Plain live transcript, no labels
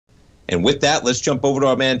And with that, let's jump over to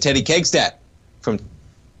our man Teddy Kekstadt from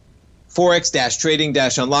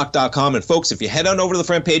Forex-Trading-Unlock.com. And folks, if you head on over to the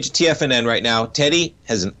front page of TFNN right now, Teddy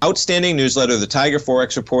has an outstanding newsletter, the Tiger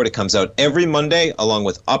Forex Report. It comes out every Monday along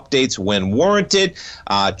with updates when warranted.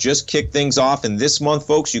 Just kick things off. And this month,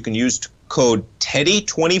 folks, you can use code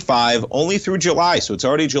TEDDY25 only through July. So it's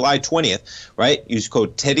already July 20th, right? Use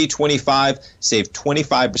code TEDDY25, save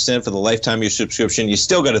 25% for the lifetime of your subscription. You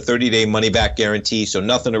still got a 30-day money-back guarantee, so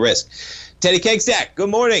nothing to risk. Teddy Kekstadt, good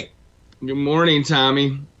morning. Good morning,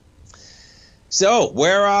 Tommy. So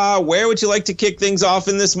where would you like to kick things off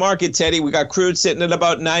in this market, Teddy? We got crude sitting at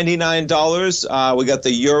about $99. We got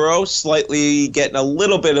the euro slightly getting a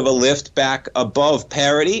little bit of a lift back above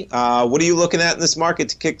parity. What are you looking at in this market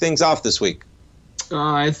to kick things off this week?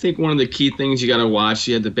 I think one of the key things you got to watch,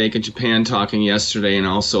 you had the Bank of Japan talking yesterday and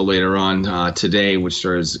also later on today, which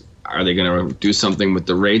is, are they going to do something with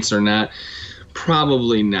the rates or not?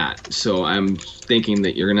 Probably not. So I'm thinking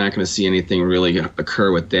that you're not going to see anything really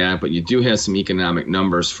occur with that. But you do have some economic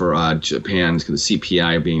numbers for Japan, the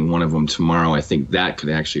CPI being one of them tomorrow. I think that could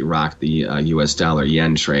actually rock the U.S. dollar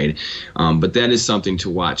yen trade. But that is something to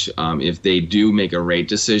watch. If they do make a rate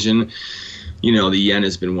decision, you know, the yen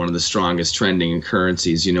has been one of the strongest trending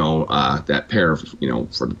currencies, that pair,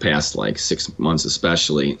 for the past like 6 months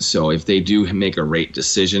especially. So if they do make a rate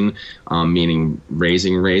decision, meaning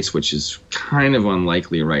raising rates, which is kind of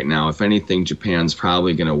unlikely right now, if anything, Japan's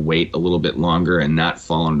probably going to wait a little bit longer and not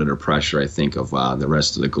fall under the pressure, I think, of the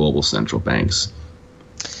rest of the global central banks.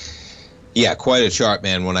 Yeah, quite a chart,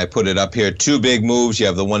 man. When I put it up here, two big moves. You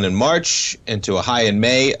have the one in March into a high in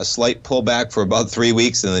May, a slight pullback for about 3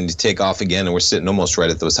 weeks, and then you take off again, and we're sitting almost right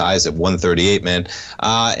at those highs at 138, man.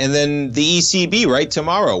 And then the ECB, right,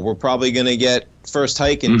 tomorrow. We're probably going to get first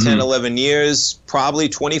hike in 10, 11 years, probably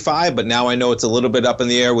 25, but now I know it's a little bit up in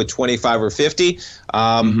the air with 25 or 50.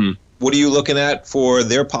 What are you looking at for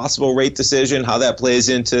their possible rate decision, how that plays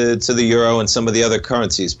into the euro and some of the other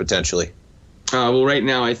currencies potentially? Well, right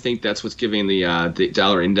now, I think that's what's giving the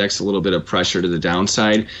dollar index a little bit of pressure to the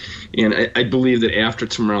downside. And I believe that after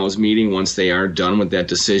tomorrow's meeting, once they are done with that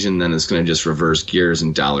decision, then it's going to just reverse gears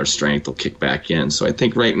and dollar strength will kick back in. So I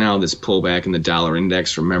think right now, this pullback in the dollar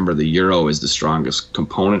index, remember the euro is the strongest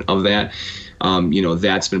component of that.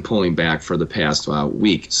 That's been pulling back for the past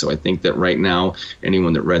week. So I think that right now,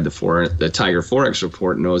 anyone that read the Tiger Forex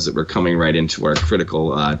Report knows that we're coming right into our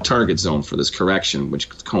critical target zone for this correction, which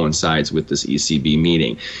coincides with this ECB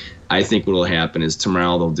meeting. I think what will happen is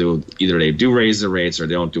tomorrow they do raise the rates or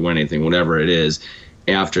they don't do anything, whatever it is.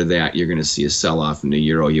 After that, you're going to see a sell-off in the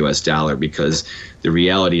euro-US dollar because the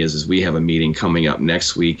reality is we have a meeting coming up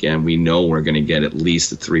next week, and we know we're going to get at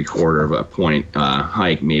least a 3/4 of a point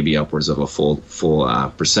hike, maybe upwards of a full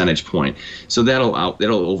percentage point. So that'll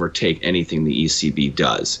overtake anything the ECB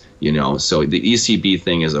does. So the ECB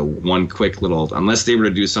thing is a one quick little, unless they were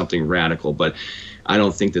to do something radical, but I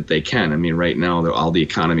don't think that they can. I mean, right now, all the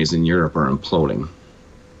economies in Europe are imploding.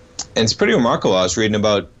 And it's pretty remarkable. I was reading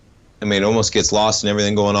about, it almost gets lost in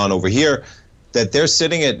everything going on over here, that they're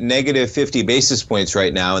sitting at negative 50 basis points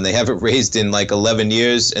right now, and they haven't raised in like 11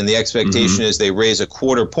 years, and the expectation is they raise a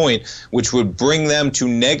 1/4 point, which would bring them to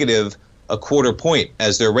negative a 1/4 point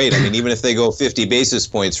as their rate. Even if they go 50 basis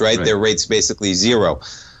points, right. Their rate's basically zero.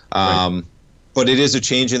 But it is a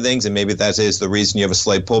change in things, and maybe that is the reason you have a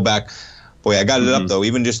slight pullback. Boy, I got it up, though.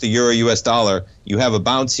 Even just the euro-US dollar, you have a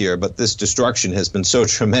bounce here, but this destruction has been so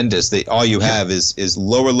tremendous that all you have is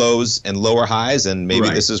lower lows and lower highs, and maybe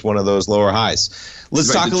this is one of those lower highs.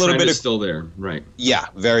 Let's talk a little bit. It's still there, right? Yeah,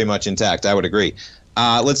 very much intact. I would agree.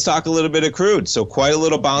 Let's talk a little bit of crude. So quite a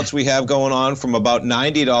little bounce we have going on from about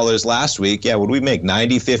 $90 last week. Yeah, what did we make?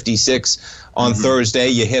 $90.56 on Thursday.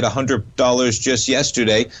 You hit $100 just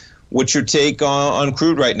yesterday. What's your take on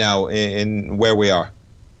crude right now in where we are?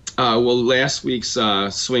 Well, last week's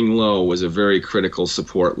swing low was a very critical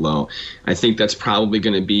support low. I think that's probably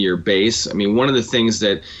going to be your base. One of the things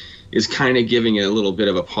that is kind of giving it a little bit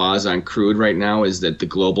of a pause on crude right now is that the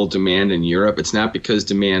global demand in Europe, it's not because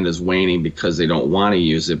demand is waning because they don't want to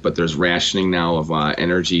use it, but there's rationing now of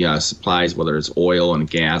energy supplies, whether it's oil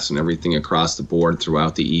and gas and everything across the board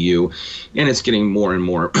throughout the EU, and it's getting more and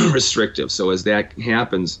more restrictive. So as that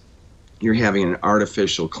happens, you're having an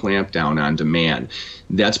artificial clampdown on demand.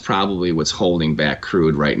 That's probably what's holding back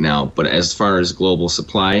crude right now. But as far as global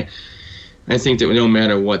supply, I think that no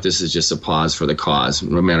matter what, this is just a pause for the cause.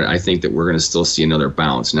 I think that we're going to still see another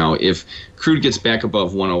bounce. Now, if crude gets back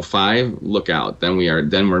above 105, look out. Then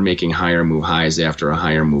we're making higher move highs after a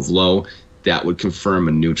higher move low. That would confirm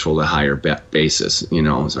a neutral to higher basis,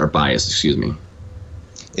 or bias, excuse me.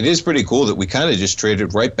 It is pretty cool that we kind of just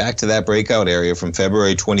traded right back to that breakout area from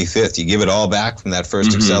February 25th. You give it all back from that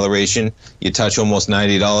first acceleration. You touch almost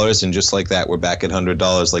 $90, and just like that, we're back at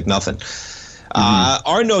 $100 like nothing.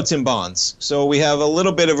 Our notes and bonds. So we have a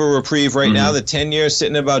little bit of a reprieve right now. The 10-year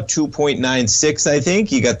sitting at about 2.96, I think.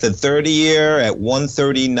 You got the 30-year at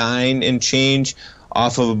 139 and change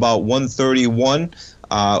off of about 131.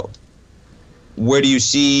 Where do you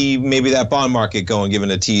see maybe that bond market going, given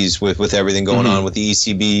a tease with everything going on with the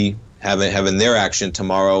ECB having their action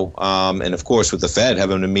tomorrow, and of course with the Fed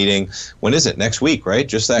having a meeting? When is it? Next week, right?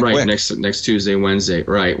 Just that quick. Next Tuesday, Wednesday,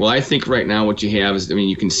 right? Well, I think right now what you have is, I mean,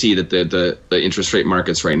 you can see that the interest rate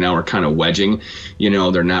markets right now are kind of wedging. You know,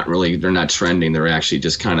 they're not trending. They're actually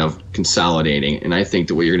just kind of consolidating. And I think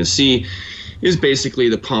that what you're going to see is basically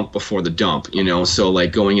the pump before the dump, you know. So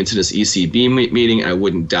like going into this ECB meeting, I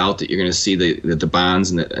wouldn't doubt that you're going to see the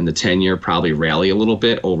bonds and the 10-year probably rally a little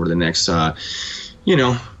bit over the next, a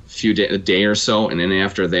day or so, and then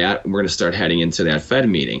after that, we're going to start heading into that Fed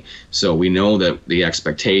meeting. So we know that the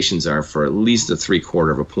expectations are for at least a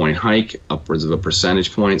 0.75 of a point hike, upwards of a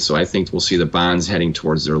percentage point. So I think we'll see the bonds heading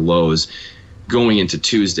towards their lows going into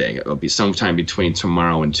Tuesday. It'll be sometime between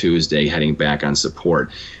tomorrow and Tuesday, heading back on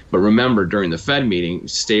support. But remember, during the Fed meeting,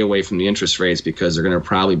 stay away from the interest rates, because they're going to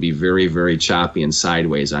probably be very, very choppy and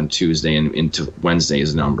sideways on Tuesday and into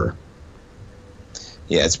Wednesday's number.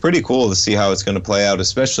 Yeah, it's pretty cool to see how it's going to play out,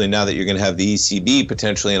 especially now that you're going to have the ECB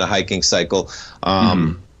potentially in a hiking cycle.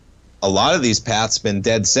 A lot of these paths been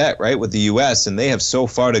dead set, right, with the U.S., and they have so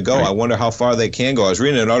far to go. Right. I wonder how far they can go. I was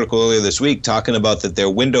reading an article earlier this week talking about that their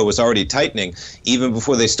window was already tightening even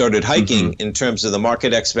before they started hiking, in terms of the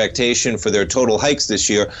market expectation for their total hikes this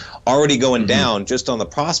year, already going down just on the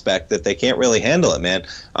prospect that they can't really handle it, man,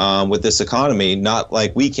 with this economy, not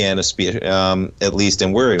like we can, at least,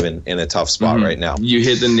 and we're even in a tough spot right now. You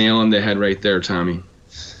hit the nail on the head right there, Tommy.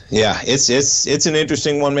 Yeah, it's an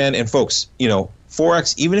interesting one, man. And folks, you know,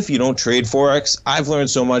 Forex, even if you don't trade Forex, I've learned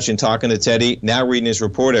so much in talking to Teddy, now reading his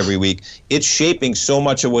report every week. It's shaping so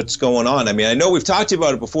much of what's going on. I mean, I know we've talked to you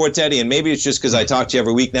about it before, Teddy, and maybe it's just because I talk to you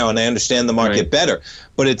every week now and I understand the market better.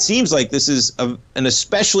 But it seems like this is an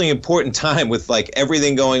especially important time with like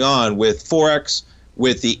everything going on with Forex,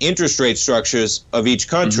 with the interest rate structures of each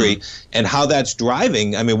country, and how that's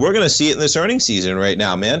driving. I mean, we're going to see it in this earnings season right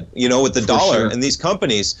now, man. You know, with the dollar and these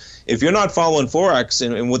companies, if you're not following Forex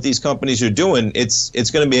and what these companies are doing, it's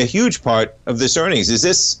going to be a huge part of this earnings. Is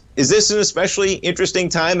this an especially interesting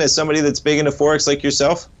time as somebody that's big into Forex like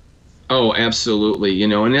yourself? Oh, absolutely. You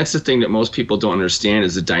know, and that's the thing that most people don't understand,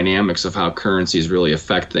 is the dynamics of how currencies really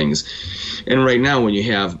affect things. And right now, when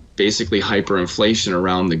you have basically hyperinflation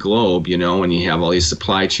around the globe, you know, and you have all these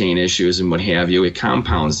supply chain issues and what have you, it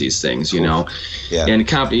compounds these things, you know. Yeah.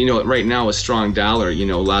 And you know, right now a strong dollar, you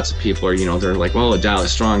know, lots of people are, you know, they're like, well, a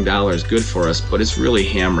strong dollar is good for us, but it's really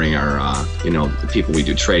hammering our, you know, the people we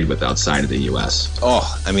do trade with outside of the U.S.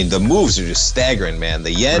 Oh, I mean, the moves are just staggering, man.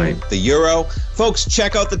 The yen, the euro. Folks,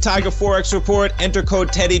 check out the Tiger Forex Report. Enter code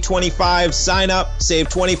Teddy25. Sign up. Save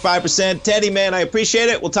 25%. Teddy, man, I appreciate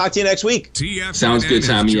it. We'll talk to you next week. Sounds good,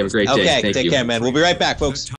 Tommy. You have a great day. Okay, take care, man. We'll be right back, folks.